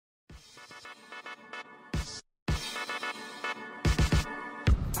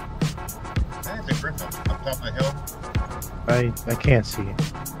Griffin, up top of the hill. I can't see it.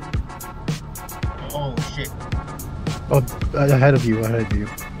 Oh shit. Oh, ahead of you, ahead of you.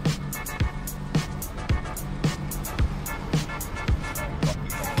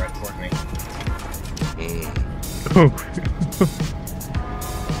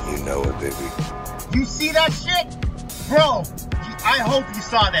 You know it, baby. You see that shit? Bro, I hope you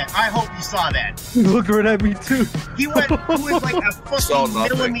saw that. I hope you saw that. He looked right at me too. He was like a fucking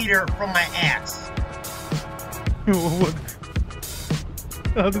millimeter from my ass. What?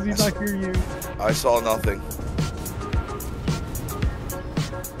 How does he not hear you? I saw nothing.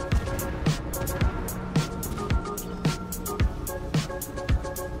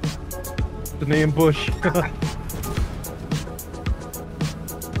 The ambush.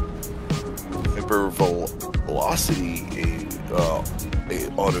 Hyper velocity, a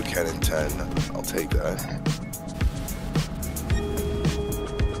autocannon 10. I'll take that.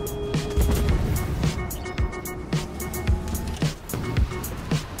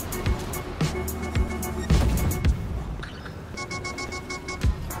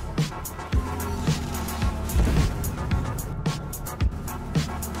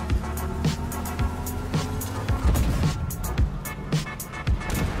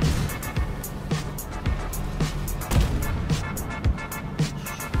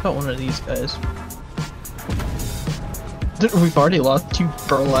 Got one of these guys. We've already lost 2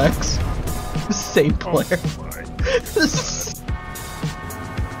 Burlax. Same player.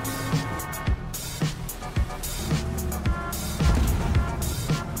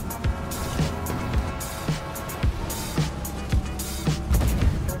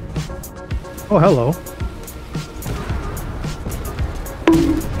 Oh, hello.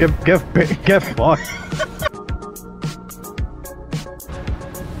 Get fucked.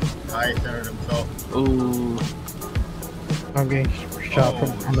 I centered himself. Ooh. I'm getting shot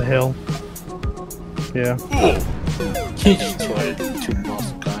from the hill. Yeah. Two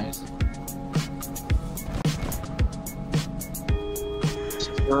boss guys.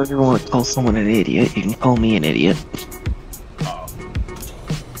 If you want to call someone an idiot, you can call me an idiot.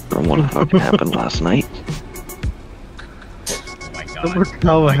 From what fucking happened last night. Oh my god.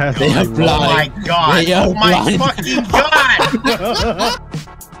 Oh my They are blind. Oh my god. They are Oh my blind. fucking god.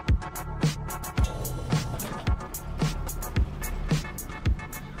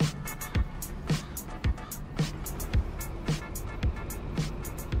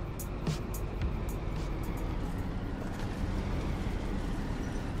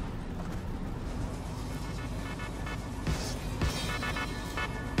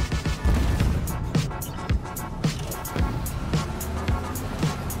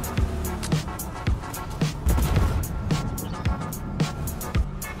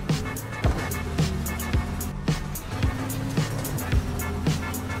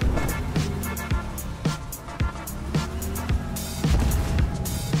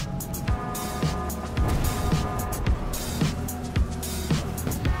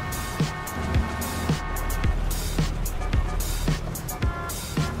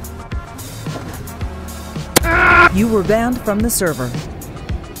 You were banned from the server.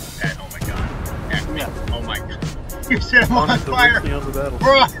 Oh my god. Oh my god. You set him on fire.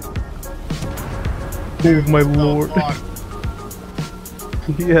 Bro. Oh my lord.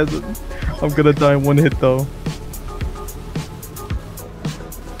 He has it. I'm gonna die in 1 hit though.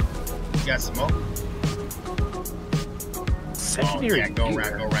 You got smoke? Oh yeah, go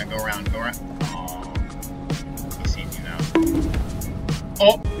around. Oh. He sees you now.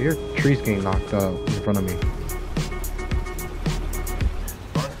 Oh! Your tree's getting knocked out in front of me.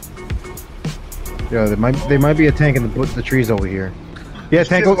 Yeah, they might be a tank in the trees over here. Yeah,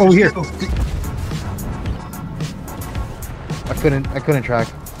 tank over here. I couldn't track.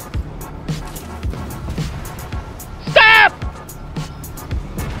 Stop!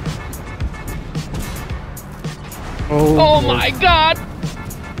 Oh my god!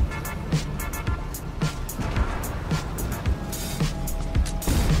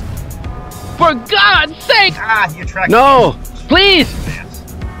 For God's sake! Ah, you tracked. No! Please!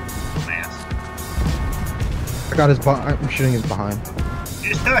 I got his I'm shooting his behind.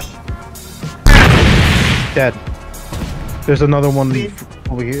 Just tush. Dead. There's another one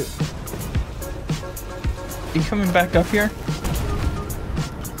over here. You coming back up here?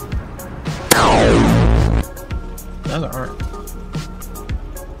 Those aren't.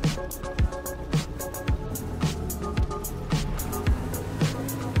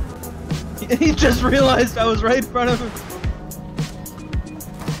 He just realized I was right in front of him.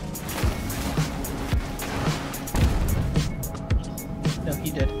 No,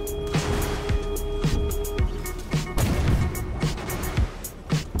 he did.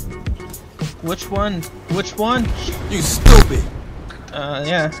 Which one? Which one? You stupid!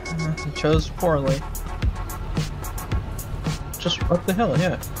 Yeah. You chose poorly. Just up the hill,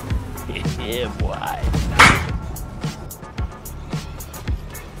 yeah. Yeah, boy.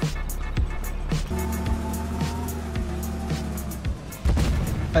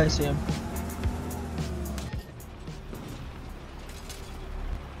 I see him.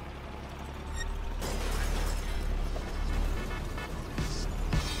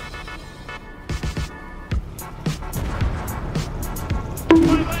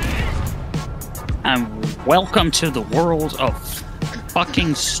 And welcome to the world of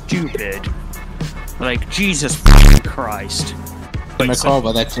fucking stupid. Like, Jesus fucking Christ. The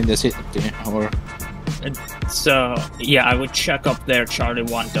Merkava that's in the city, or... So, yeah, I would check up there, Charlie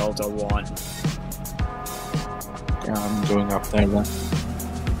 1, Delta 1. Yeah, I'm going up there then.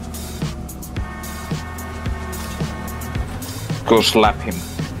 Go slap him.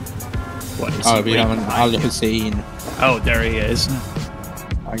 What is Oh, he we have an waiting Al behind? Hussein. Oh, there he is.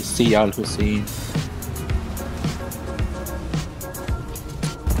 I see Al Hussein.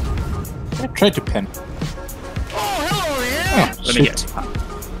 I tried to pen. Oh, hello, yeah! Oh, Let me shit.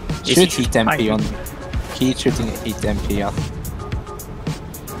 guess. Should hit MP on me. Keep shooting hit MP up.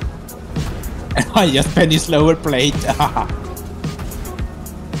 And I just pen his lower plate. Yep.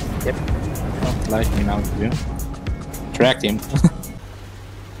 Don't like me now, do you? Tracked him.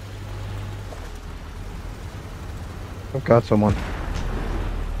 I've got someone.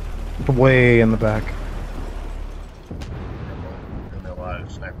 Way in the back. There's a lot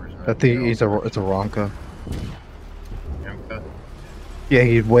of snipers. I think it's a Ronka. Yamka. Yeah,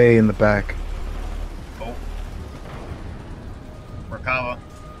 he's way in the back. Oh. Merkava.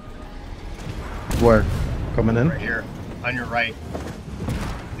 Where? Coming in? Right here. On your right.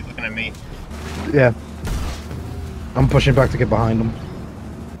 He's looking at me. Yeah. I'm pushing back to get behind him.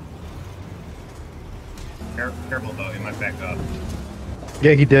 Careful though, he might back up.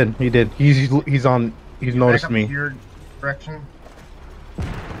 Yeah, he did. He did. He's on. He's noticed Back up me. Your direction.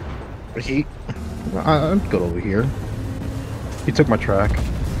 I'm good over here. He took my track.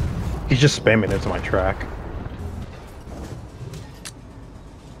 He's just spamming into my track.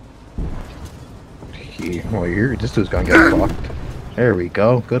 Well, here, this dude's gonna get fucked. There we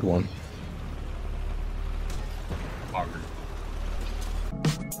go. Good one.